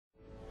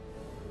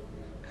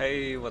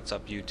Hey, what's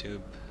up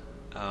YouTube?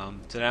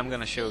 Today I'm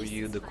gonna show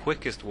you the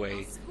quickest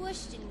way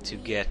to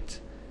get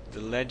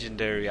the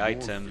legendary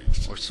item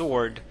or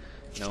sword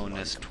known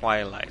as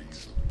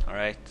Twilight.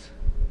 Alright?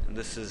 And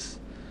this is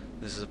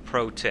a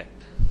pro tip,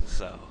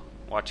 so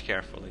watch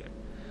carefully.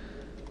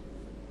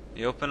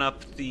 You open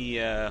up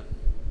the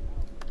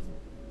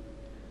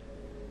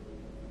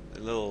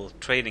little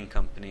trading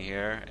company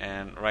here,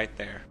 and right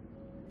there,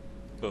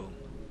 boom.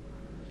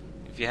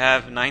 If you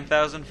have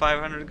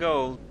 9,500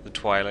 gold, the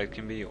Twilight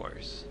can be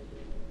yours.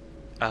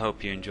 I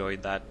hope you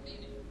enjoyed that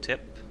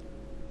tip.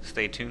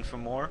 Stay tuned for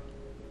more.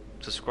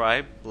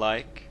 Subscribe,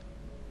 like.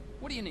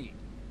 What do you need?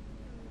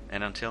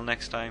 And until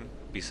next time,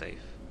 be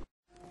safe.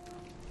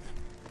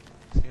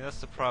 See,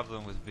 that's the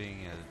problem with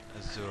being a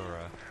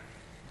Azura.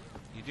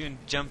 You're doing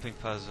jumping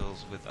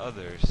puzzles with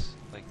others.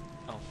 Like,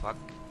 oh fuck.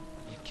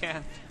 You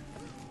can't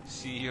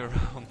see your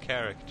own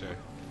character.